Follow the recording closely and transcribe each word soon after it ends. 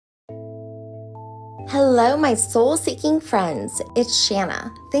Hello, my soul seeking friends. It's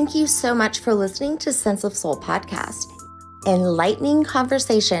Shanna. Thank you so much for listening to Sense of Soul podcast. Enlightening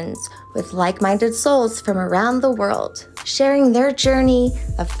conversations with like minded souls from around the world, sharing their journey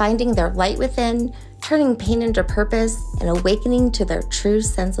of finding their light within, turning pain into purpose, and awakening to their true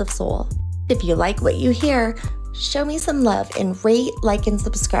sense of soul. If you like what you hear, show me some love and rate, like, and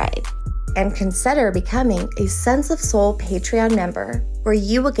subscribe. And consider becoming a Sense of Soul Patreon member, where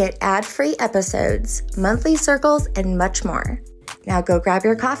you will get ad-free episodes, monthly circles, and much more. Now go grab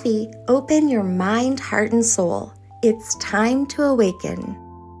your coffee, open your mind, heart, and soul. It's time to awaken.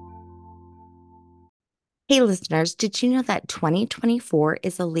 Hey listeners, did you know that 2024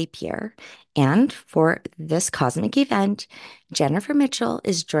 is a leap year? And for this cosmic event, Jennifer Mitchell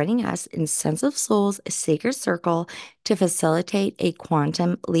is joining us in Sense of Soul's Sacred Circle to facilitate a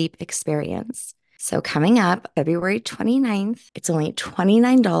quantum leap experience. So coming up February 29th, it's only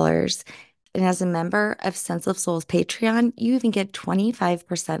 $29. And as a member of Sense of Soul's Patreon, you even get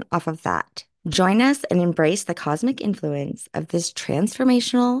 25% off of that. Join us and embrace the cosmic influence of this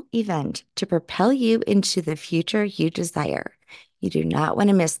transformational event to propel you into the future you desire. You do not want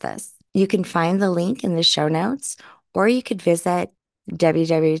to miss this. You can find the link in the show notes, or you could visit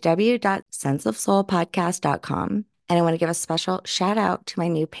www.senseofsoulpodcast.com. And I want to give a special shout out to my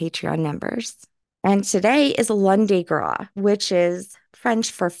new Patreon members. And today is Lundi Gras, which is French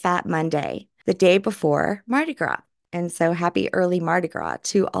for Fat Monday, the day before Mardi Gras. And so happy early Mardi Gras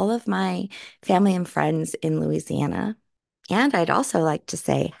to all of my family and friends in Louisiana. And I'd also like to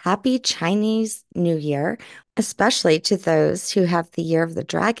say happy Chinese New Year, especially to those who have the year of the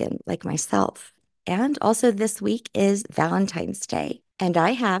dragon, like myself. And also this week is Valentine's Day. And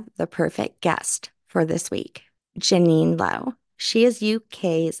I have the perfect guest for this week, Janine Lau. She is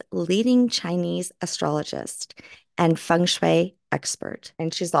UK's leading Chinese astrologist and feng shui expert.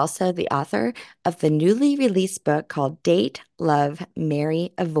 And she's also the author of the newly released book called Date, Love,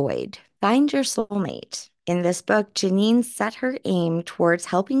 Marry, Avoid. Find Your Soulmate. In this book, Janine set her aim towards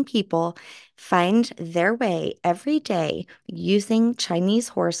helping people find their way every day using Chinese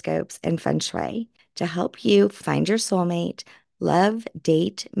horoscopes and feng shui to help you find your soulmate, love,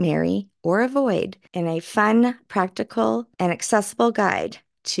 date, marry, or avoid in a fun, practical, and accessible guide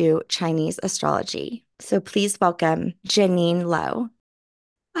to Chinese astrology. So please welcome Janine Lowe.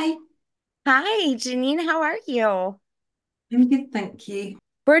 Hi, Hi, Janine. How are you? I'm good, thank you.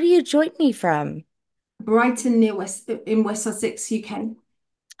 Where do you join me from? Brighton near West Sussex, UK.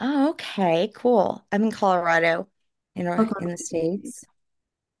 Oh, okay, cool. I'm in Colorado, Oh in the God. States.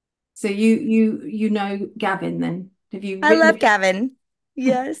 So you know Gavin then? I love Gavin.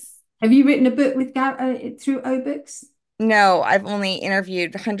 Yes. Have you written a book with Gavin through O Books? No, I've only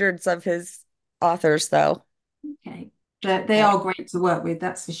interviewed hundreds of his authors, though. Okay. They Yeah. are great to work with,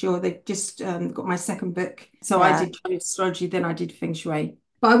 that's for sure. They've just got my second book. So I Yeah. did Chinese astrology, then I did Feng Shui.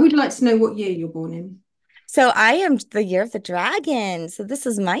 But I would like to know what year you're born in. So I am the year of the dragon. So this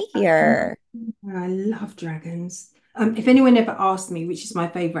is my Oh, year. I love dragons. If anyone ever asked me which is my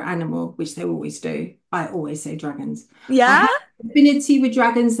favorite animal, which they always do, I always say dragons. I Yeah. have affinity with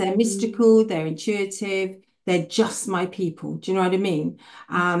dragons. They're mystical, they're intuitive, they're just my people. Do you know what I mean?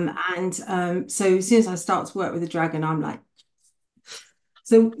 And so as soon as I start to work with a dragon, I'm like,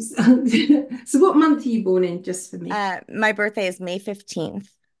 so, so what month are you born in, just for me? My birthday is May 15th.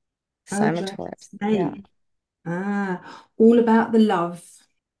 So Oh, I'm a dragons. Taurus. Yeah. Hey. All about the love.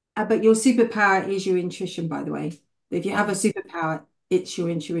 But your superpower is your intuition, by the way. If you have a Oh, superpower, it's your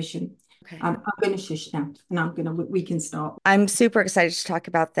intuition. okay. I'm going to shush now, and we can start. I'm super excited to talk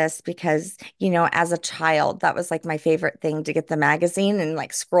about this because, as a child, that was like my favorite thing to get the magazine and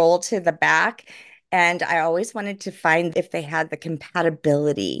like scroll to the back. And I always wanted to find if they had the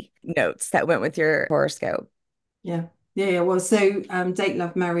compatibility notes that went with your horoscope. Yeah. Yeah, yeah. Well, so Date,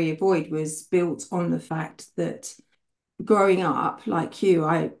 Love, Marry, Avoid was built on the fact that growing up, like you,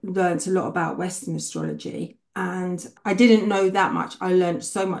 I learned a lot about Western astrology. And I didn't know that much. I learned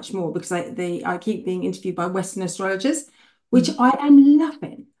so much more because I keep being interviewed by Western astrologers, which Mhm. I am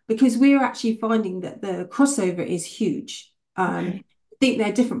loving because we're actually finding that the crossover is huge. Okay. I think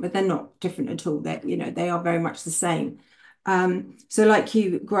they're different, but they're not different at all. They are very much the same. So like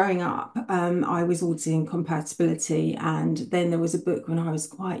you, growing up, I was auditing compatibility, and then there was a book when I was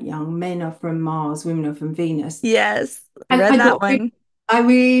quite young, Men Are From Mars, Women Are From Venus. Yes, And read that one. I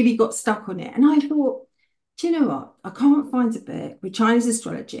really got stuck on it. And I thought, do you know what? I can't find a book with Chinese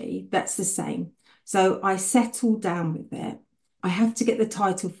astrology that's the same. So I settled down with it. I have to get the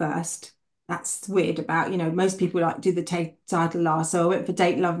title first. That's weird about, most people like do the title last. So I went for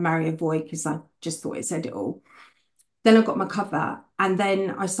Date, Love, Marry, Avoid because I just thought it said it all. Then I got my cover And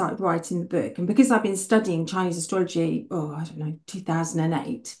then I started writing the book. And because I've been studying Chinese astrology, oh, I don't know,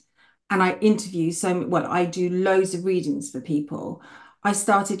 2008, and I interview well, I do loads of readings for people. I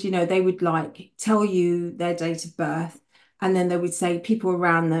started, they would like tell you their date of birth, and then they would say people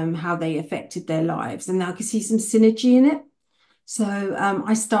around them, how they affected their lives. And I could see some synergy in it. So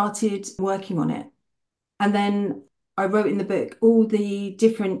I started working on it. And then I wrote in the book all the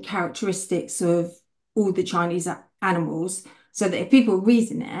different characteristics of all the Chinese animals, so that if people were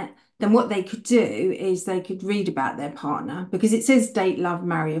reading it, then what they could do is they could read about their partner, because it says date, love,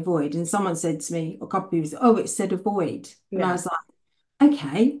 marry, avoid. And someone said to me, a couple of people said, oh, it said avoid. And I Yeah. was like,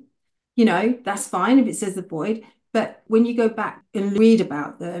 okay, that's fine if it says avoid. But when you go back and read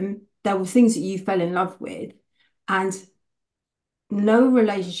about them, there were things that you fell in love with. And no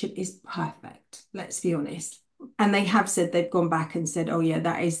relationship is perfect, let's be honest. And they have said they've gone back and said, oh, yeah,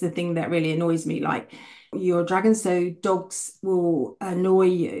 that is the thing that really annoys me. Like, you're a dragon, so dogs will annoy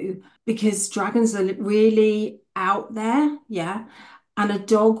you because dragons are really out there. Yeah. And a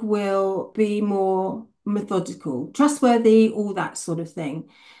dog will be more methodical, trustworthy, all that sort of thing.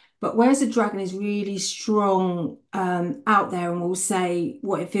 But whereas a dragon is really strong out there and will say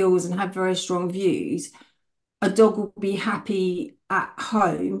what it feels and have very strong views, a dog will be happy at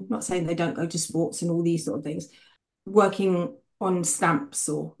home, not saying they don't go to sports and all these sort of things, working on stamps,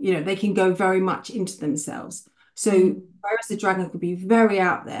 or, they can go very much into themselves. So Mm. whereas the dragon could be very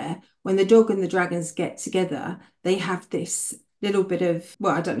out there, when the dog and the dragons get together, they have this little bit of,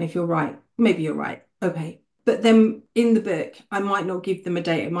 well, I don't know if you're right. Maybe you're right. Okay. But then in the book, I might not give them a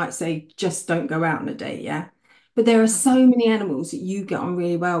date. I might say, just don't go out on a date. Yeah. But there are so many animals that you get on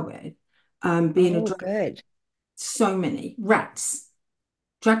really well with. Being a Oh, dragon, good. so many rats.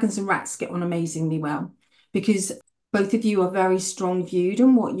 Dragons and rats get on amazingly well because both of you are very strong viewed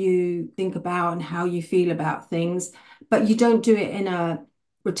on what you think about and how you feel about things, but you don't do it in a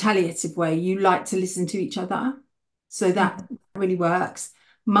retaliative way. You like to listen to each other. So that Mhm. really works.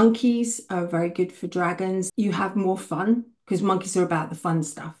 Monkeys are very good for dragons. You have more fun because monkeys are about the fun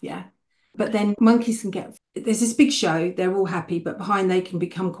stuff, yeah. But then monkeys can there's this big show, they're all happy, but behind they can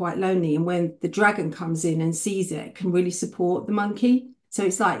become quite lonely. And when the dragon comes in and sees it, can really support the monkey. So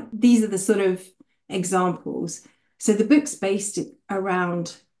it's like these are the sort of examples. So the book's based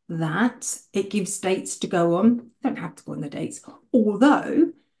around that. It gives dates to go on. Don't have to go on the dates.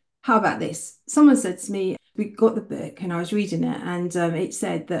 Although, how about this? Someone said to me, we got the book and I was reading it, and it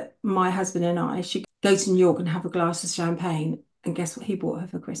said that my husband and I should go to New York and have a glass of champagne. And guess what he bought her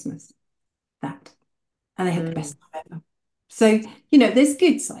for Christmas? That. And they had the Mm. best time ever. So, there's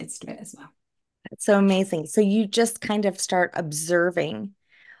good sides to it as well. That's so amazing. So you just kind of start observing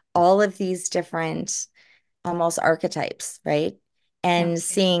all of these different almost archetypes, right? Yeah. And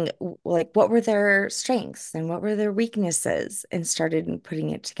seeing like what were their strengths and what were their weaknesses and started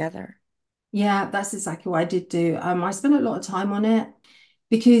putting it together. Yeah, that's exactly what I did do. I spent a lot of time on it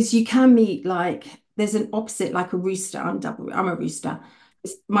because you can meet like there's an opposite, like a rooster. I'm a rooster.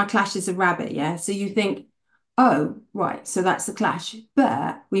 My clash is a rabbit, yeah. So you think, oh, right, so that's the clash.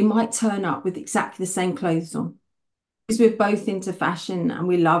 But we might turn up with exactly the same clothes on, because we're both into fashion and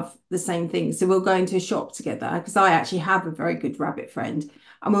we love the same things. So we'll go into a shop together, because I actually have a very good rabbit friend,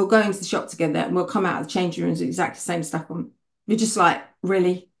 and we'll go into the shop together and we'll come out of the changing rooms with exactly the same stuff on. We're just like,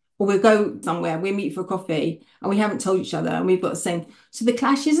 really? Or we'll go somewhere, we meet for coffee and we haven't told each other and we've got the same. So the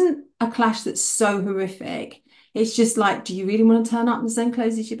clash isn't a clash that's so horrific. It's just like, do you really want to turn up in the same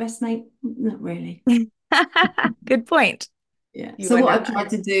clothes as your best mate? Not really. Good point. Yeah. You So would what not. I've tried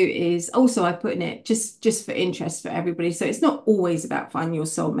to do is also I put in it just for interest for everybody. So it's not always about finding your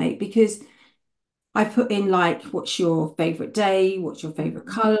soulmate, because I put in like what's your favorite day, what's your favorite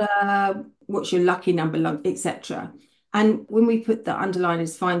Mhm. color, what's your lucky number, etc. And when we put the underline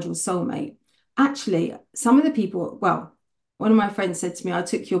is find your soulmate, actually some of the people, well, one of my friends said to me, I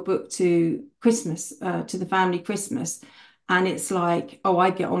took your book to Christmas, to the family Christmas, and it's like, oh, I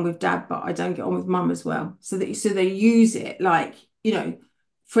get on with dad, but I don't get on with mum as well. So they use it like,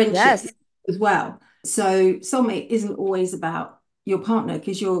 friendship Yes. as well. So soulmate isn't always about your partner,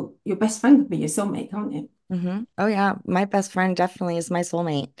 because your best friend could be your soulmate, can't you? Oh yeah, my best friend definitely is my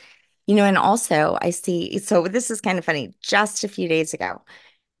soulmate. And also I see, so this is kind of funny. Just a few days ago,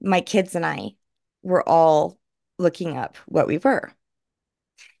 my kids and I were all looking up what we were.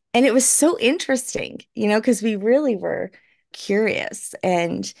 And it was so interesting, because we really were curious.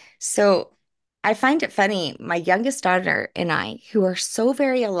 And so I find it funny, my youngest daughter and I, who are so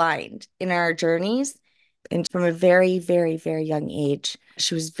very aligned in our journeys, and from a very, very, very young age,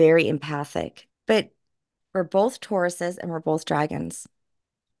 she was very empathic. But we're both Tauruses and we're both dragons.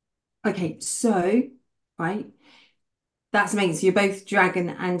 Okay, so right, That's amazing. So you're both dragon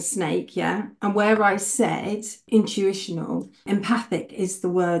and snake, yeah? And where I said intuitional, empathic is the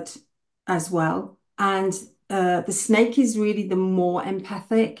word as well. And the snake is really the more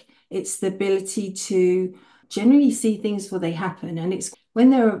empathic. It's the ability to generally see things before they happen. And it's when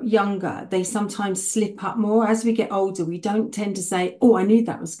they're younger, they sometimes slip up more. As we get older, we don't tend to say, "Oh, I knew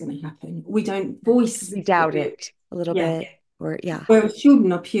that was going to happen." We don't Because voice we what doubt we, it a little yeah. bit, or yeah. Whereas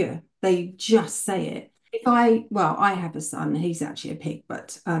children are pure, they just say it. Well, I have a son, he's actually a pig,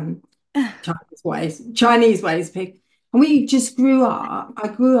 but Chinese ways pig. And I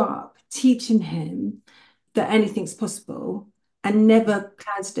grew up teaching him that anything's possible and never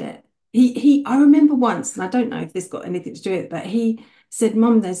classed it. I remember once, and I don't know if this got anything to do with it, but he said,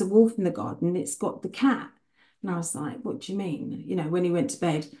 Mum, there's a wolf in the garden, it's got the cat. And I was like, what do you mean? You know, when he went to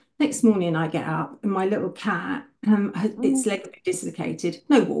bed. Next morning, I get up and my little cat, its Oh. legs are dislocated.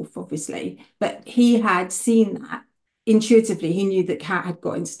 No wolf, obviously, but he had seen that. Intuitively, he knew that cat had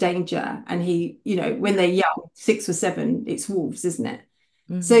got into danger, and when they're young, 6 or 7, it's wolves, isn't it?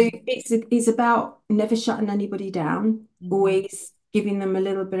 So Mhm. it's about never shutting anybody down, Mhm. always giving them a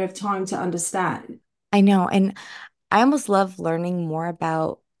little bit of time to understand. I know. And I almost love learning more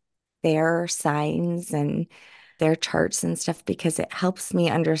about their signs and their charts and stuff because it helps me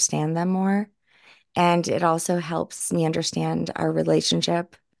understand them more. And it also helps me understand our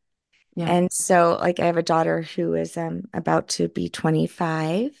relationship. Yeah. And so, like, I have a daughter who is about to be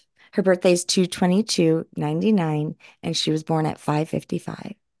 25. Her birthday's 2/22/99, and she was born at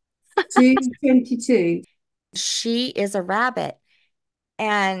 5:55. 222, She is a rabbit.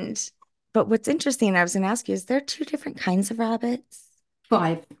 And, but what's interesting, I was going to ask you, is there two different kinds of rabbits?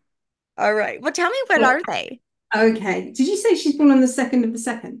 5. All right. Well, tell me, what Well, are they? okay. Did you say she's born on the 2nd of the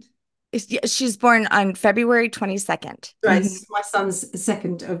 2nd? Yeah, she's born on February 22nd. Right, Mhm. it's my son's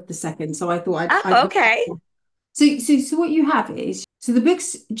 2nd of the 2nd, so I thought I'd Oh, okay. So what you have is, so the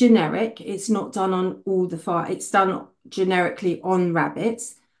book's generic. It's not done on all the fire. It's done generically on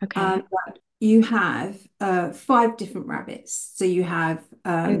rabbits. Okay. But you have 5 different rabbits. So you have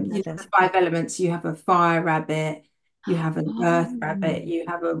I didn't know the this. 5 elements. You have a fire rabbit, you have an earth rabbit, Oh. you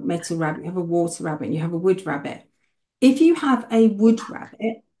have a metal rabbit, you have a water rabbit, and you have a wood rabbit. If you have a wood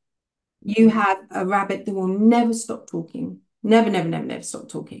rabbit, you have a rabbit that will never stop talking. Never, never, never, never stop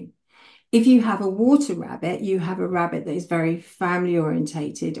talking. If you have a water rabbit, you have a rabbit that is very family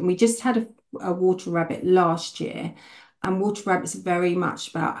orientated. And we just had a water rabbit last year. And water rabbits are very much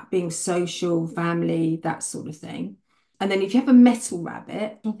about being social, family, that sort of thing. And then if you have a metal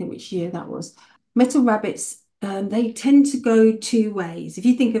rabbit, I don't think which year that was, metal rabbits, they tend to go 2 ways. If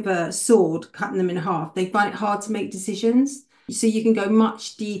you think of a sword, cutting them in half, they find it hard to make decisions. So you can go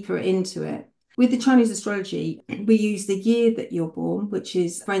much deeper into it. With the Chinese astrology, we use the year that you're born, which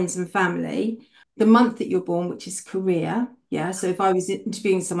is friends and family, the month that you're born, which is career. Yeah. So if I was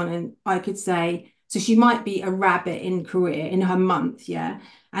interviewing someone and I could say, so she might be a rabbit in career in her month. Yeah.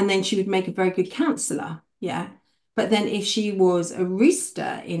 And then she would make a very good counselor. Yeah. But then if she was a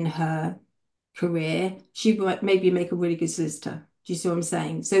rooster in her career, she might maybe make a really good solicitor. Do you see what I'm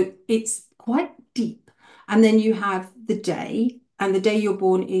saying? So it's quite deep. And then you have the day, and the day you're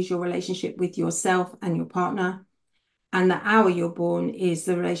born is your relationship with yourself and your partner. And the hour you're born is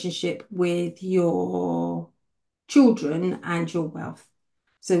the relationship with your children and your wealth.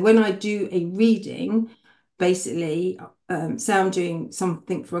 So when I do a reading, basically, say I'm doing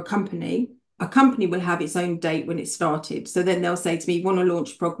something for a company will have its own date when it started. So then they'll say to me, want to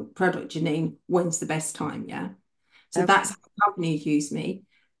launch product, Janine, when's the best time? Yeah. So Okay. that's how companies use me.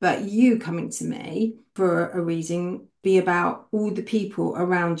 But you coming to me for a reading be about all the people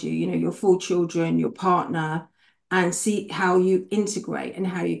around you, your 4 children, your partner, and see how you integrate and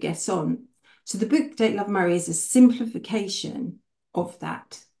how you get on. So the book Date, Love, Marry is a simplification of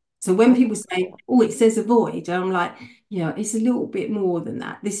that. So when Oh, people say, cool. oh, it says avoid, I'm like, it's a little bit more than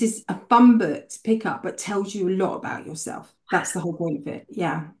that. This is a fun book to pick up, but tells you a lot about yourself. That's the whole point of it.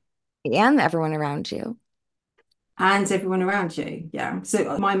 Yeah. And everyone around you. And everyone around you. Yeah.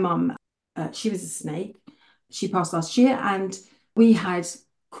 So my mum, she was a snake. She passed last year, and we had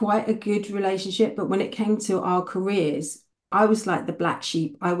quite a good relationship. But when it came to our careers, I was like the black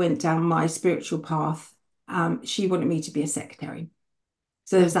sheep. I went down my spiritual path. She wanted me to be a secretary.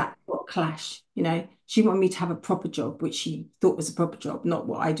 So there's Oh, that clash. She wanted me to have a proper job, which she thought was a proper job, not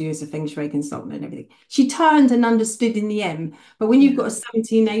what I do as a feng shui consultant and everything. She turned and understood in the end. But when you've yeah. got a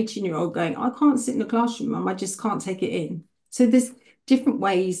 17, 18-year-old going, I can't sit in a classroom, mum, I just can't take it in. So there's different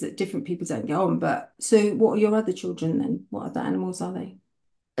ways that different people don't get on. But so what are your other children then? What other animals are they?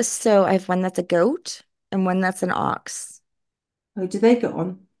 So I have one that's a goat and one that's an ox. Oh, do they get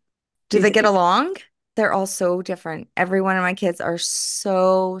on? Do they Is get along? They're all so different. Every one of my kids are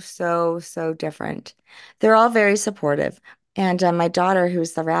so, so, so different. They're all very supportive. And my daughter,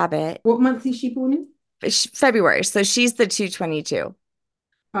 who's the rabbit, What month is she born in? February. So she's the 222,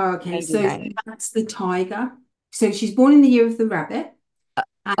 Okay, so 99. that's the tiger. So she's born in the year of the rabbit, Uh,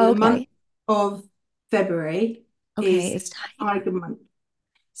 and the month okay. of February Okay. is It's tiger. tiger month.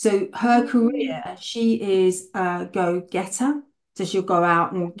 So her Oh, career, she is a go-getter. So she'll go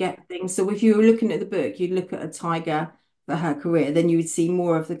out and get things. So if you were looking at the book, you'd look at a tiger for her career, then you would see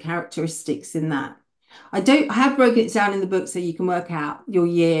more of the characteristics in that. I have broken it down in the book so you can work out your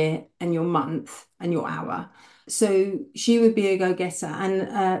year and your month and your hour. So she would be a go-getter.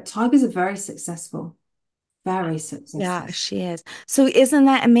 And tigers are very successful, very yeah, successful. she is. So isn't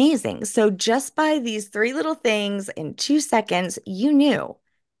that amazing? So just by these three little things in 2 seconds, you knew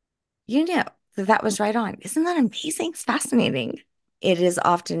that that was right on. Isn't that amazing? It's fascinating. It has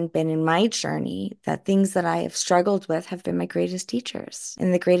often been in my journey that things that I have struggled with have been my greatest teachers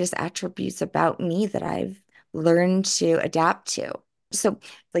and the greatest attributes about me that I've learned to adapt to. So,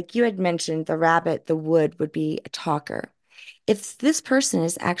 like you had mentioned, the rabbit, the wood would be a talker. If this person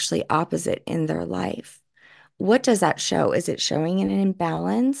is actually opposite in their life, what does that show? Is it showing an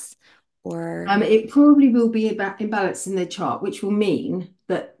imbalance or? It probably will be about imbalance in their chart, which will mean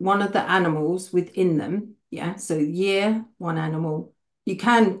that one of the animals within them, yeah, so year, one animal, you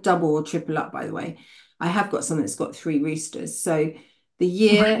can double or triple up, by the way. I have got something that's got three roosters. So the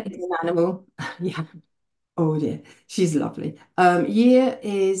year is an animal. Yeah. Oh dear, she's lovely. Year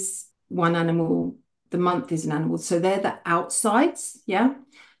is one animal, the month is an animal. So they're the outsides, yeah.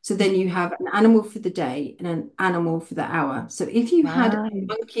 So then you have an animal for the day and an animal for the hour. So if you had a Right.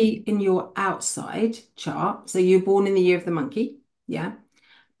 monkey in your outside chart, so you're born in the year of the monkey, yeah,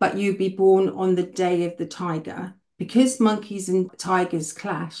 but you'd be born on the day of the tiger, because monkeys and tigers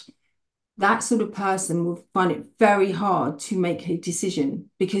clash, that sort of person will find it very hard to make a decision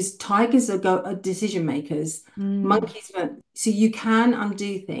because tigers are decision makers, Mm, monkeys won't. So you can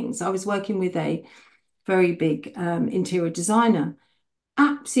undo things. I was working with a very big interior designer,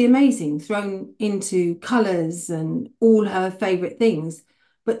 absolutely amazing, thrown into colors and all her favorite things.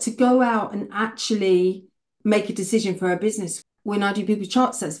 But to go out and actually make a decision for her business, when I do people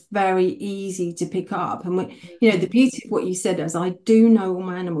charts, that's very easy to pick up. And the mhm. beauty of what you said is I do know all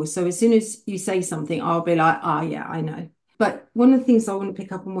my animals. So as soon as you say something, I'll be like, ah, yeah, I know. But one of the things I want to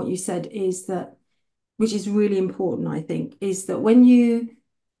pick up on what you said is that, which is really important, I think, is that when you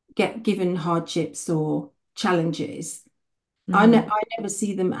get given hardships or challenges, Mhm. I never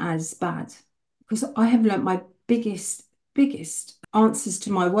see them as bad because I have learnt my biggest answers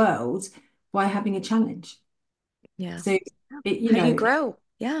to my world by having a challenge. Yeah. So Yeah. it, How you grow.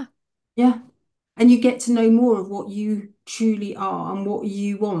 Yeah. yeah. And you get to know more of what you truly are and what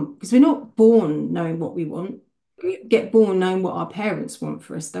you want. Because we're not born knowing what we want. We get born knowing what our parents want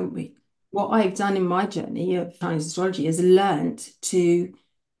for us, don't we? What I've done in my journey of Chinese astrology is learnt to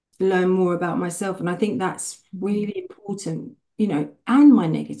learn more about myself. And I think that's Mhm. really important, and my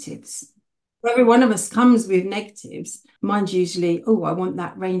negatives. Every one of us comes with negatives. Mine's usually, oh, I want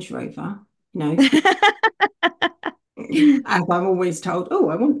that Range Rover, you know, as I'm always told, oh,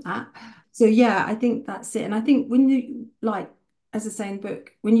 I want that. So yeah, I think that's it. And I think when you like, as I say in the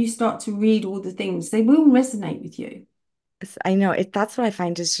book, when you start to read all the things, they will resonate with you. I know it. That's what I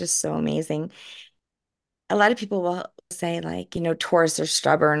find is just so amazing. A lot of people will say, like, Taurus are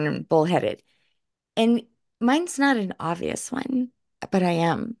stubborn and bullheaded. And mine's not an obvious one, but I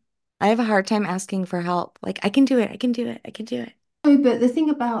am. I have a hard time asking for help. Like, I can do it. I can do it. I can do it. Oh, but the thing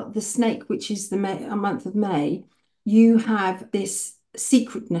about the snake, which is a month of May, you have this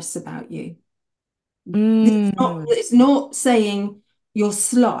secretness about you. Mm, It's not saying you're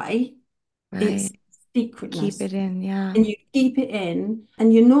sly, it's right. Keep secretness. it in. Yeah. And you keep it in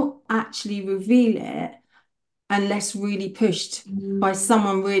and you're not actually reveal it unless really pushed by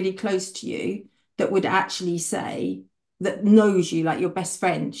someone really close to you that would actually say, that knows you like your best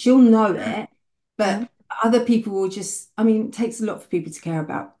friend. She'll know Yeah. it, Yeah. but other people will just, I mean, it takes a lot for people to care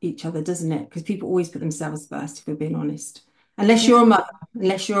about each other, doesn't it? Because people always put themselves first, if we're being honest. Yeah. Unless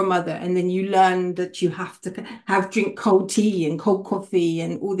you're a mother, and then you learn that you have to drink cold tea and cold coffee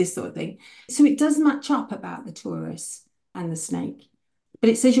and all this sort of thing. So it does match up about the Taurus and the snake. But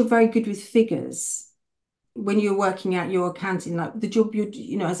it says you're very good with figures when you're working out your accounting, like the job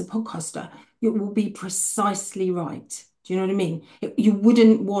as a podcaster, it will be precisely right. Do you know what I mean? You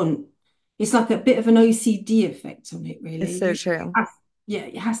wouldn't want, it's like a bit of an OCD effect on it, It's really. so true. Yeah,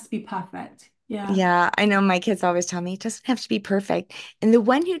 it has to be perfect. Yeah. Yeah, I know my kids always tell me it doesn't have to be perfect. And the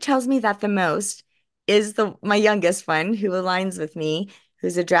one who tells me that the most is the my youngest one who aligns with me,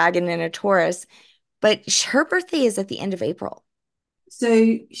 who's a dragon and a Taurus. But her birthday is at the end of April.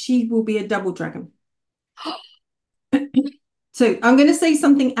 So she will be a double dragon. So I'm going to say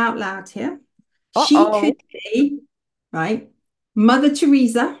something out loud here. She could Uh-oh. be, right, Mother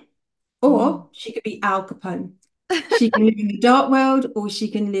Teresa, Mm. or she could be Al Capone. She can live in the dark world or she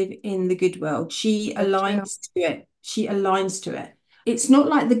can live in the good world. She So true. aligns to it. She aligns to it. It's not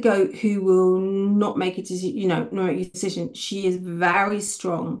like the goat who will not make a decision, not make a decision. She is very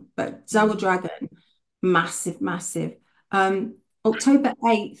strong, but double Mm. dragon, massive, massive. Um, October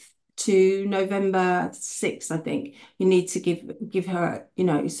 8th to November 6th, I think, you need to give her,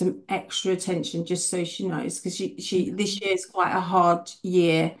 some extra attention just so she knows, because she this Mhm. year is quite a hard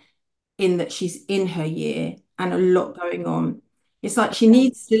year in that she's in her year and a lot going on. It's like she Okay.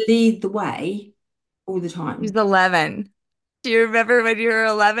 needs to lead the way all the She's time. 11. Do you remember when you were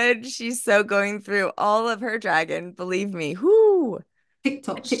 11? She's so going through all of her dragon, believe me. Whoo!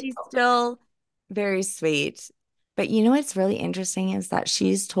 TikTok, But she's TikTok. still very sweet. But you know what's really interesting is that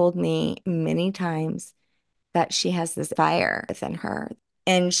she's told me many times that she has this fire within her,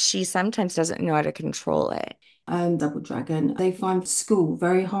 and she sometimes doesn't know how to control it. Double Dragon, they find school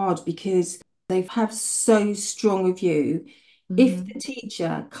very hard because they have so strong a view. If the Hmm.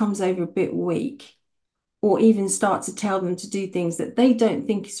 teacher comes over a bit weak, or even start to tell them to do things that they don't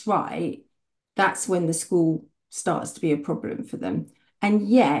think is right, that's when the school starts to be a problem for them. And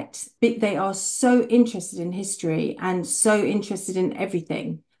yet, they are so interested in history and so interested in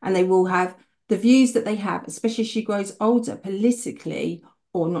everything. And they will have the views that they have, especially as she grows older politically,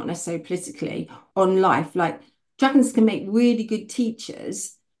 or not necessarily politically, on life. Like dragons can make really good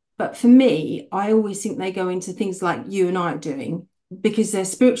teachers. But for me, I always think they go into things like you and I are doing because their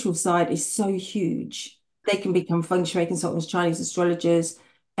spiritual side is so huge. They can become feng shui consultants, Chinese astrologers,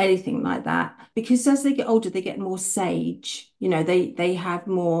 anything like that. Because as they get older, they get more sage. They have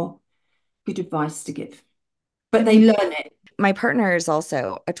more good advice to give, I but they mean, learn it. my partner is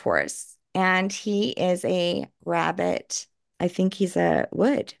also a Taurus, and he is a rabbit. I think he's a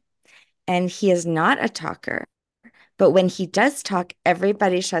wood, and he is not a talker. But when he does talk,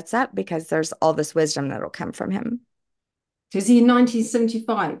 everybody shuts up because there's all this wisdom that'll come from him. So is he in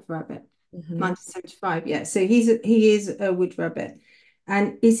 1975 rabbit? Hmm. 1975, yeah. So he is a wood rabbit.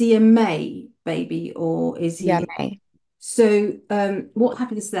 And is he a May baby or is Yeah, he? May. So what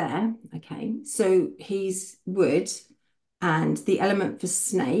happens there? Okay, so he's wood, and the element for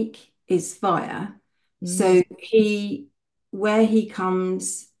snake is fire. Mm. So where he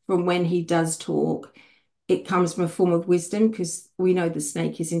comes from when he does talk, it comes from a form of wisdom because we know the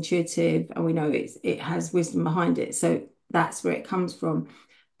snake is intuitive and we know it has wisdom behind it. So that's where it comes from.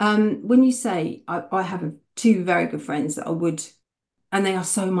 When you say I have two very good friends that are wood, and they are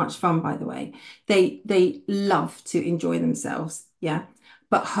so much fun, by the way. They love to enjoy themselves, yeah.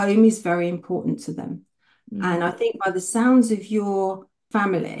 But home is very important to them. And Mm. I think by the sounds of your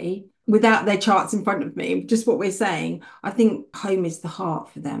family, without their charts in front of me, just what we're saying, I think home is the heart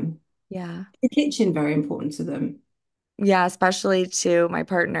for them. Yeah. The kitchen, very important to them. Yeah, especially to my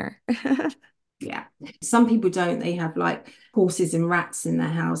partner. Yeah. Some people don't. They have like horses and rats in their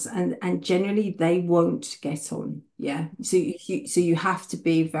house, and generally they won't get on. Yeah. So you have to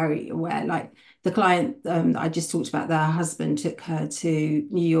be very aware. Like the client that I just talked about, their husband took her to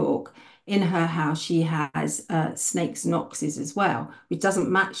New York. In her house, she has snakes and oxes as well, which doesn't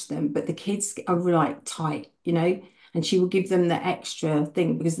match them, but the kids are like tight. And she will give them the extra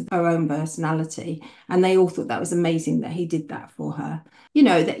thing because of her own personality. And they all thought that was amazing that he did that for her.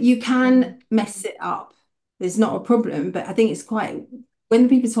 That you Mm. can mess it up. There's not a problem, but I think it's quite when the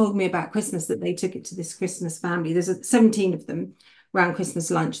people told me about Christmas that they took it to this Christmas family, there's 17 of them around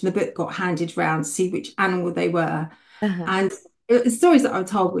Christmas lunch, and the book got handed round to see which animal they were. Uh-huh. And the stories that I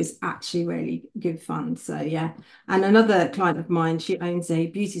was told was actually really good fun. So yeah. And another client of mine, she owns a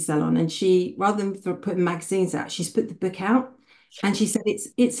beauty salon, and she, rather than for putting magazines out, she's put the book out. And she said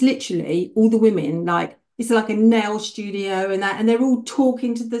it's literally all the women, like it's like a nail studio and that, and they're all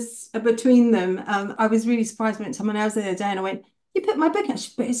talking to this between them. I was really surprised when someone else the other day and I went, "You put my book out,"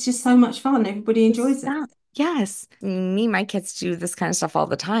 but it's just so much fun. Everybody enjoys it. Yeah. Yes. Me and my kids do this kind of stuff all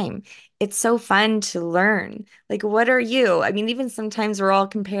the time. It's so fun to learn. Like, what are you? I mean, even sometimes we're all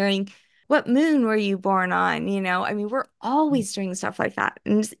comparing what moon were you born on? I mean, we're always doing stuff like that.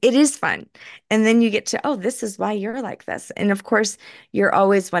 And it is fun. And then you get to, oh, this is why you're like this. And of course, you're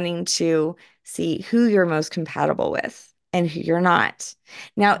always wanting to see who you're most compatible with and who you're not.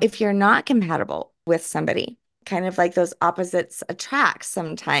 Now, if you're not compatible with somebody, kind of like those opposites attract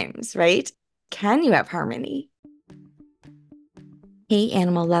sometimes, right? Can you have harmony? Hey,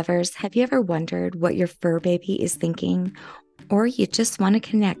 animal lovers, have you ever wondered what your fur baby is thinking or you just want to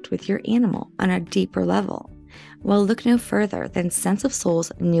connect with your animal on a deeper level, well, look no further than Sense of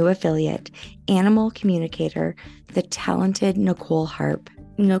Soul's new affiliate, animal communicator, the talented Nicole Harp.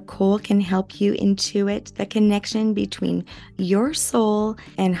 Nicole can help you intuit the connection between your soul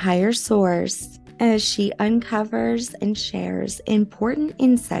and higher source as she uncovers and shares important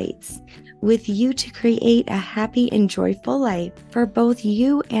insights with you to create a happy and joyful life for both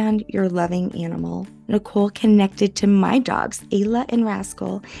you and your loving animal. Nicole connected to my dogs, Ayla and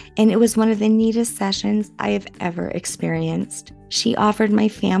Rascal, and it was one of the neatest sessions I have ever experienced. She offered my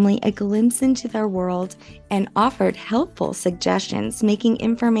family a glimpse into their world and offered helpful suggestions, making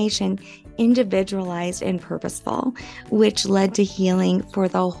information individualized and purposeful, which led to healing for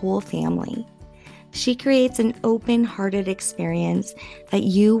the whole family. She creates an open-hearted experience that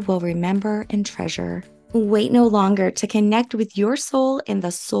you will remember and treasure. Wait no longer to connect with your soul and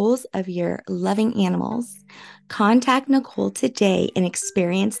the souls of your loving animals. Contact Nicole today and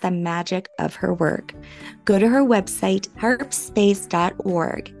experience the magic of her work. Go to her website,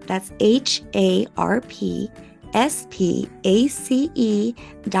 harpspace.org. That's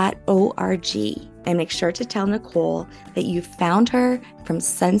HARPSPACE.org. And make sure to tell Nicole that you found her from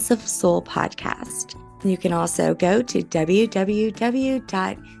Sense of Soul podcast. You can also go to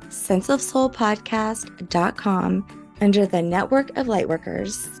www.senseofsoulpodcast.com. Under the Network of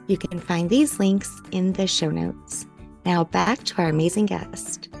Lightworkers, you can find these links in the show notes. Now back to our amazing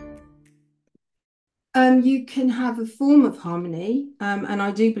guest. You can have a form of harmony, and I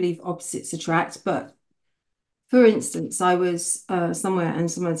do believe opposites attract. But for instance, I was somewhere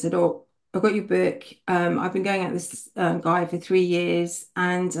and someone said, "Oh, I got your book. I've been going at this guy for 3 years,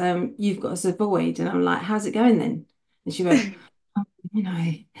 and you've got us a void." And I'm like, "How's it going then?" And she went, "Oh, you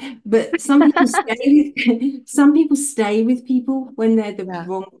know." But some people stay with people when they're the Yeah.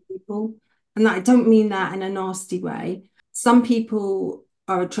 wrong people, and I don't mean that in a nasty way. Some people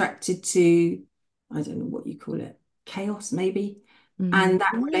are attracted to, I don't know what you call it, chaos maybe, and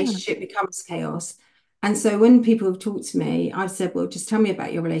that Yeah. relationship becomes chaos. And so when people have talked to me, I've said, well, just tell me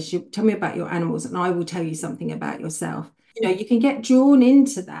about your relationship, tell me about your animals, and I will tell you something about yourself. You can get drawn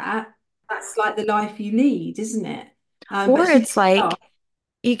into that. That's like the life you lead, isn't it? But Or she it's said, oh, like,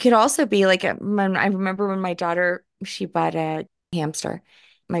 you could also be like, when I remember when my daughter, she bought a hamster.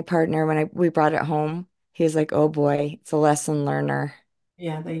 My partner, when we brought it home, he was like, oh boy, it's a lesson learner.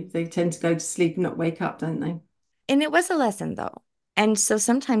 yeah, they tend to go to sleep and not wake up, don't they? And it was a lesson though. And so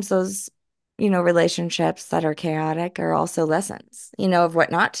sometimes those, relationships that are chaotic are also lessons, of what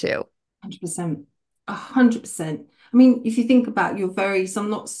not to. 100%. 100%. I mean, if you think about your very,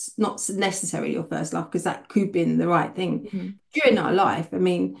 some not necessarily your first love, because that could be the right thing Mhm. during our life. I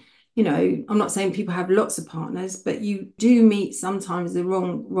mean, I'm not saying people have lots of partners, but you do meet sometimes the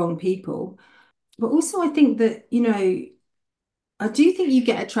wrong people. But also, I think that, I do think you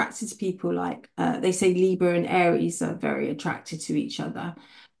get attracted to people like they say Libra and Aries are very attracted to each other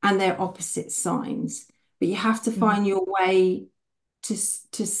and they're opposite signs. But you have to Mhm. find your way to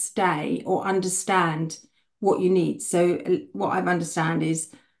stay or understand what you need. So what I've understand is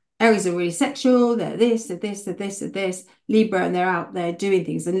Aries are really sexual, they're this, they're this, they're this, they're this. Libra, and they're out there doing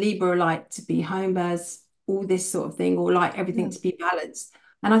things. And Libra like to be home birds, all this sort of thing, or like everything Yeah. to be balanced.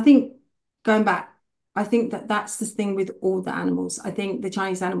 And I think going back, I think that that's the thing with all the animals. I think the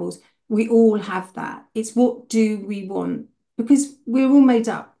Chinese animals, we all have that. It's what do we want? Because we're all made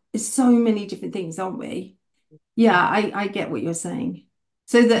up. There's so many different things, aren't we? Yeah, I get what you're saying.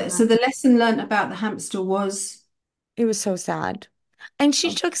 So Yeah. the lesson learned about the hamster was, It was so sad. And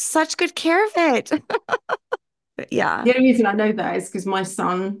she took such good care of it. Yeah. the only reason I know that is because my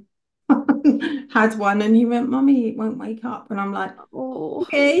son had one and he went, "Mummy, it won't wake up." And I'm like, Oh,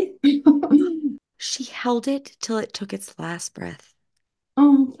 okay. she held it till it took its last breath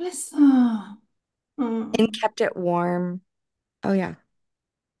Oh, bless her. and Oh, kept it warm. Oh, yeah.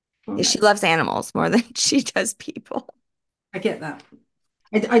 oh, Yeah, she that's, loves animals more than she does people. I get that.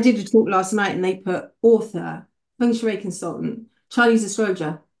 I did a talk last night and they put author, feng shui consultant, Chinese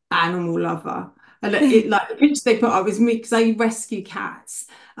astrologer, animal lover. And like the picture they put up was me because I rescue cats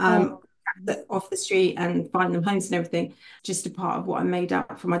Oh, off the street and find them homes and everything. Just a part of what I'm made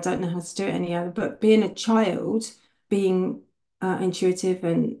up from. I don't know how to do it any other. But being a child, being intuitive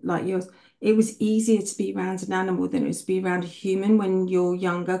and like yours, it was easier to be around an animal than it was to be around a human when you're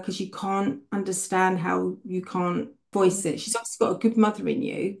younger because you can't understand how you can't voice it. She's obviously got a good mother in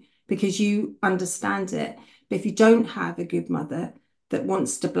you because you understand it. But if you don't have a good mother that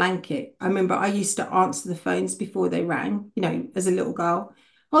wants to blanket, I remember I used to answer the phones before they rang, as a little girl.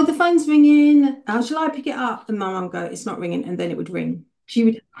 Oh, the phone's ringing. How shall I pick it up? And my mum go, it's not ringing. And then it would ring. She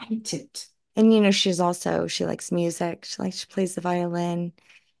would hate it. And she likes music. She plays the violin.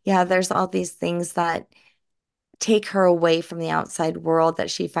 Yeah, there's all these things that take her away from the outside world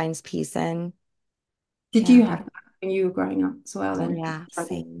that she finds peace in. Did Yeah. you have that when you were growing up as well Oh then? yeah,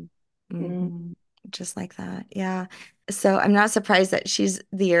 Dragon. same. Mm. Just like that. Yeah. So I'm not surprised that she's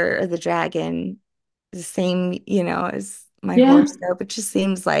the year of the dragon, the same, as my Yeah. horoscope. It just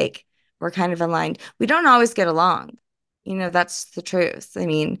seems like we're kind of aligned. We don't always get along. That's the truth. I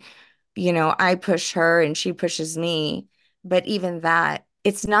mean, I push her and she pushes me, but even that,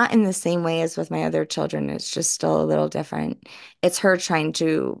 it's not in the same way as with my other children. It's just still a little different. It's her trying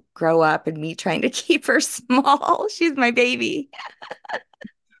to grow up and me trying to keep her small. She's my baby.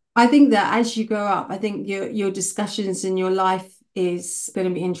 I think that as you grow up, I think your discussions in your life is going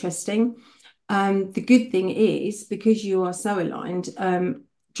to be interesting. The good thing is because you are so aligned,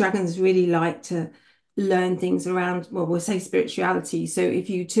 dragons really like to learn things around, well, we'll say spirituality. So if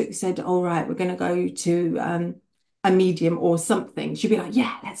you said, all right, we're going to go to a medium or something, she'd be like,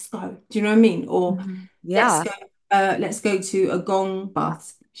 yeah, let's go. Do you know what I mean? Or Mhm. let's Yeah. go, let's go to a gong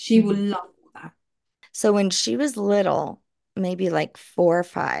bath. She will Mhm. love that. So when she was little, maybe like 4 or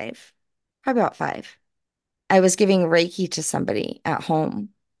 5, probably about 5, I was giving Reiki to somebody at home.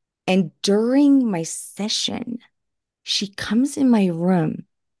 And during my session, she comes in my room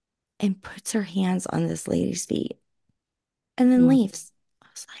and puts her hands on this lady's feet and then leaves. I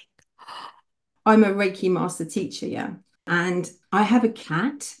was like, I'm a Reiki master teacher, yeah. And I have a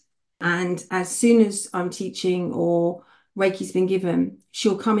cat. And as soon as I'm teaching or Reiki's been given,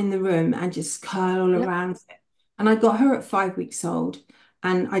 she'll come in the room and just curl all yep. around it. And I got her at 5 weeks old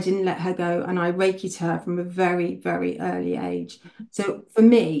and I didn't let her go. And I Reiki'd her from a very, very early age. So for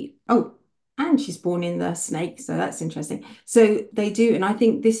me, oh, and she's born in the snake. So that's interesting. So they do. And I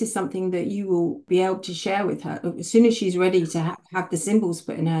think this is something that you will be able to share with her. As soon as she's ready to have the symbols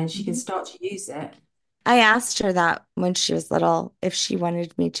put in her and she can Mhm. start to use it. I asked her that when she was little if she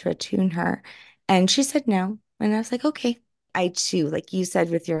wanted me to attune her, and she said no. And I was like, okay. I too, like you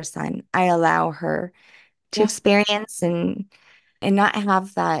said with your son, I allow her to Yeah. experience and not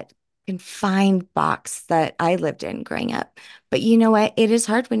have that confined box that I lived in growing up. But you know what? It is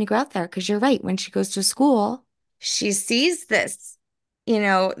hard when you go out there because you're right. When she goes to school, she sees this,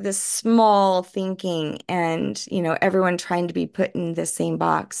 this small thinking and, everyone trying to be put in the same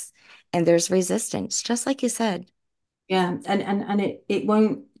box. And there's resistance, just like you said. Yeah. And it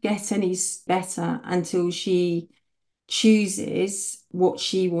won't get any better until she chooses what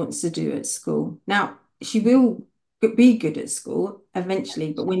she wants to do at school. Now, she will be good at school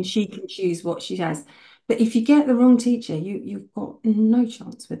eventually, but when she can choose what she has. But if you get the wrong teacher, you've got no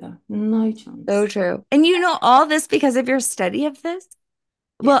chance with her. No So chance. true. And you know all this because of your study of this?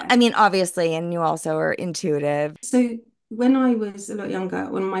 Well, Yeah. I mean, obviously, and you also are intuitive. So when I was a lot younger,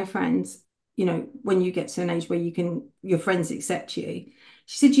 one of my friends, when you get to an age where your friends accept you,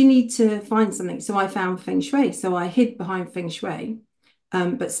 she said you need to find something. So I found Feng Shui. So I hid behind Feng Shui,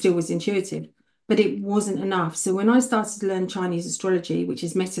 but still was intuitive. But it wasn't enough. So when I started to learn Chinese astrology, which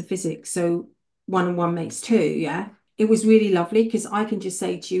is metaphysics, so one and one makes two, yeah, it was really lovely because I can just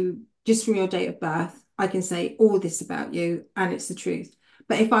say to you, just from your date of birth, I can say all this about you, and it's the truth.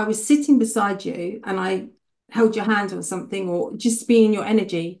 But if I was sitting beside you and I held your hand on something or just be in your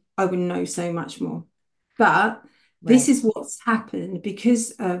energy, I would know so much more. But this Right. is what's happened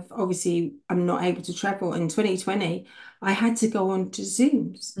because of obviously I'm not able to travel in 2020. I had to go on to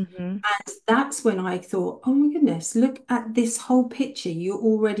Zooms. Hmm. And that's when I thought, oh my goodness, look at this whole picture you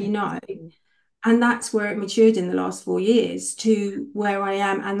already know. And that's where it matured in the last 4 years to where I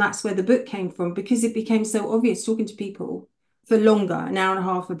am. And that's where the book came from because it became so obvious talking to people for longer, an hour and a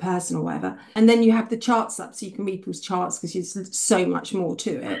half a person or whatever. And then you have the charts up so you can read people's charts because there's so much more to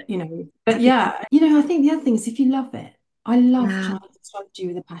it. But yeah, I think the other thing is if you love it, I love Yeah. Chinese astrology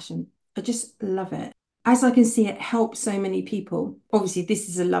with a passion. I just love it. As I can see, it helps so many people. Obviously, this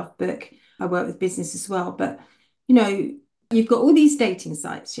is a love book. I work with business as well, but you know, you've got all these dating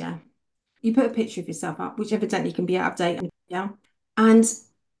sites, yeah, you put a picture of yourself up, which evidently can be out of date, yeah, and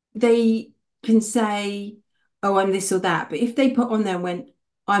they can say, "Oh, I'm this or that," but if they put on there and went,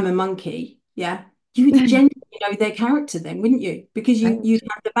 "I'm a monkey," yeah, you would genuinely know their character then, wouldn't you? Because you'd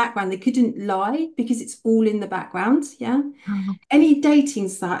have the background. They couldn't lie because it's all in the background, yeah. Any dating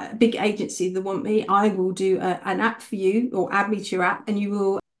site, big agency that want me, I will do an app for you or add me to your app and you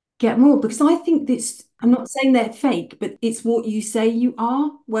will get more because I think this, I'm not saying they're fake, but it's what you say you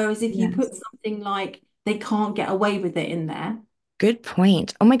are. Whereas if you put Yes. something like they can't get away with it in there, Good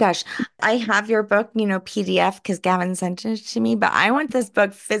point. Oh my gosh. I have your book, PDF, because Gavin sent it to me, but I want this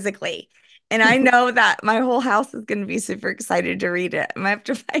book physically. And I know that my whole house is going to be super excited to read it. I might have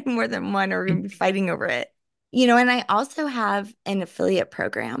to find more than one, or we're going to be fighting over it. And I also have an affiliate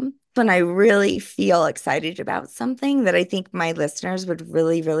program when I really feel excited about something that I think my listeners would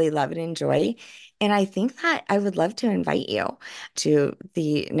really, really love and enjoy. And I think that I would love to invite you to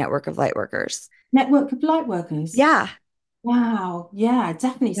the Network of Lightworkers. Network of light workers. Yeah. Wow. Yeah,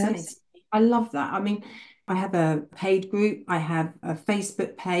 definitely send it Yes. to me. I love that. I mean, I have a paid group. I have a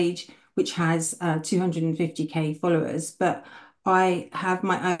Facebook page which has 250K followers, but I have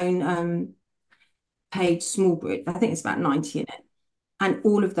my own paid small group. I think it's about 90 in it. And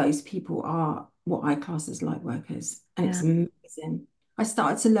all of those people are what I class as light workers. And it's Yeah. amazing. I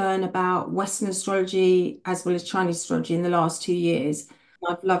started to learn about Western astrology as well as Chinese astrology in the last 2 years.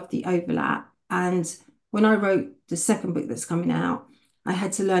 I've loved the overlap. And when I wrote the second book that's coming out, I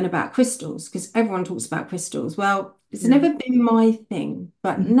had to learn about crystals because everyone talks about crystals. Well, it's Yeah. never been my thing,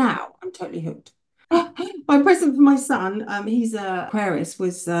 but Mhm. now I'm totally hooked. My present for my son, he's a Aquarius,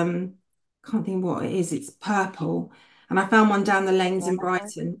 was can't think what it is. It's purple, and I found one down the lanes in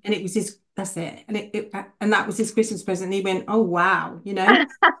Brighton, and it was his. That's it, and that was his Christmas present. And he went, "Oh wow," you know.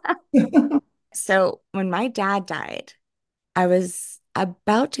 So when my dad died, I was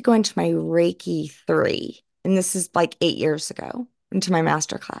about to go into my Reiki 3, and this is like 8 years ago, into my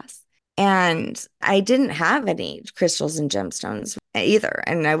master class. And I didn't have any crystals and gemstones either,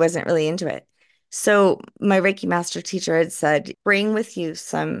 and I wasn't really into it. So my Reiki master teacher had said, bring with you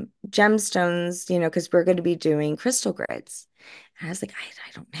some gemstones, because we're going to be doing crystal grids. And I was like,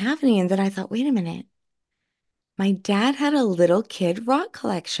 I don't have any. And then I thought, wait a minute. My dad had a little kid rock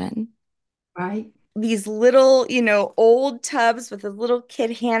collection, Right? these little, old tubs with a little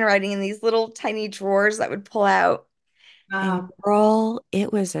kid handwriting in these little tiny drawers that would pull out. And Wow. girl,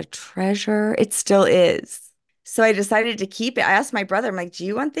 it was a treasure. It still is. So I decided to keep it. I asked my brother, I'm like, do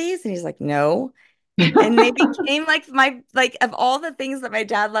you want these? And he's like, no. And they became like of all the things that my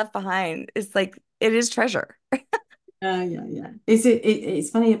dad left behind, it's like, it is treasure. Yeah, yeah. It's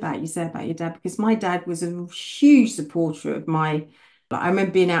funny about you say about your dad because my dad was a huge supporter of my. Like, I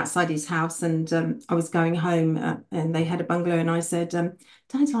remember being outside his house and I was going home and they had a bungalow and I said, Dad,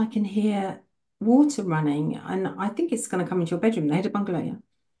 I can hear water running and I think it's going to come into your bedroom. They had a bungalow, yeah.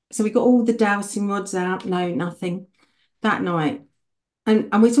 So we got all the dowsing rods out. No, nothing. That night, and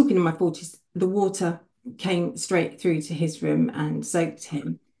we're talking in my 40s, the water came straight through to his room and soaked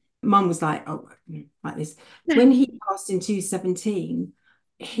him. Mum was like, oh, like this. When he passed in 2017,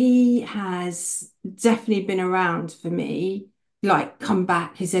 he has definitely been around for me, like come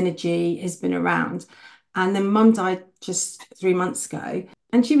back, his energy has been around. And then mum died just 3 months ago,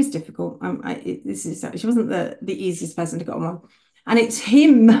 and she was difficult. She wasn't the easiest person to get on with. And it's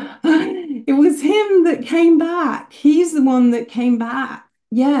him. It was him that came back. He's the one that came back.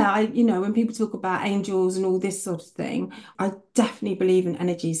 Yeah, when people talk about angels and all this sort of thing, I definitely believe in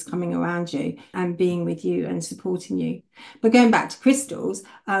energies coming around you and being with you and supporting you. But going back to crystals,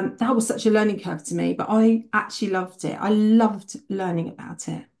 that was such a learning curve to me, but I actually loved it. I loved learning about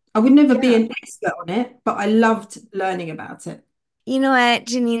it. I would never be Yeah. an expert on it, but I loved learning about it. You know what,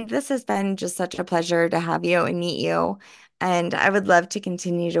 Janine, this has been just such a pleasure to have you and meet you. And I would love to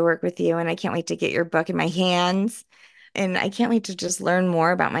continue to work with you. And I can't wait to get your book in my hands. And I can't wait to just learn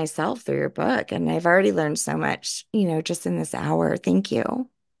more about myself through your book. And I've already learned so much, just in this hour. Thank you.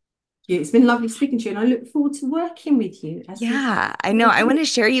 It's been lovely speaking to you, and I look forward to working with you as we Yeah, I know. I want to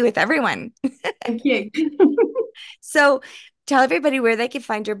share you with everyone. Thank you. So tell everybody where they can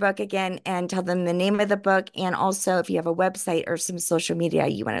find your book again and tell them the name of the book. And also if you have a website or some social media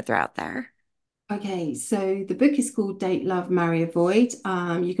you want to throw out there. Okay, so the book is called Date, Love, Marry, Avoid.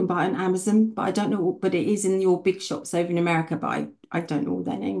 You can buy it on Amazon, but I don't know, but it is in your big shops over in America, but I don't know all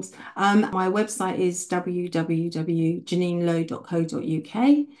their names. My website is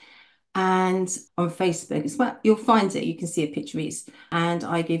www.janinelow.co.uk, and on Facebook as well. You'll find it, you can see a picture of it. And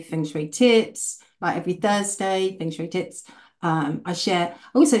I give feng shui tips like every Thursday, feng shui tips. I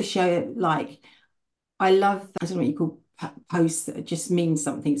also share like I don't know what you call posts that just mean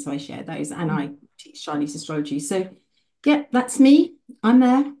something. So I share those and I teach Chinese astrology. So yeah, that's me. I'm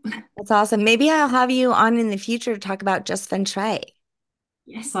there. That's awesome. Maybe I'll have you on in the future to talk about just feng shui.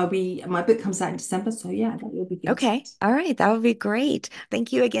 Yes, my book comes out in December. So yeah, that will be good. Okay. All right. That would be great.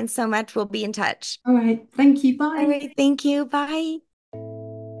 Thank you again so much. We'll be in touch. All right. Thank you. All Bye. right. Thank you. Bye.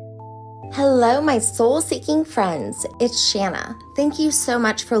 Hello, my soul seeking friends. It's Shanna. Thank you so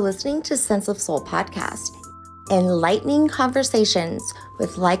much for listening to Sense of Soul podcast. Enlightening conversations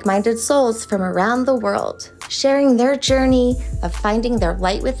with like minded souls from around the world, sharing their journey of finding their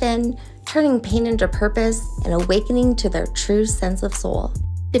light within, turning pain into purpose, and awakening to their true sense of soul.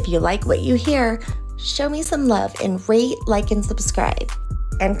 If you like what you hear, show me some love and rate, like, and subscribe.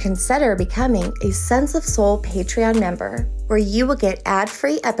 And consider becoming a Sense of Soul Patreon member, where you will get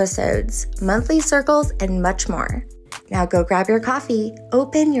ad-free episodes, monthly circles, and much more. Now go grab your coffee,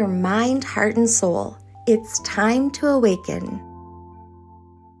 open your mind, heart, and soul. It's time to awaken.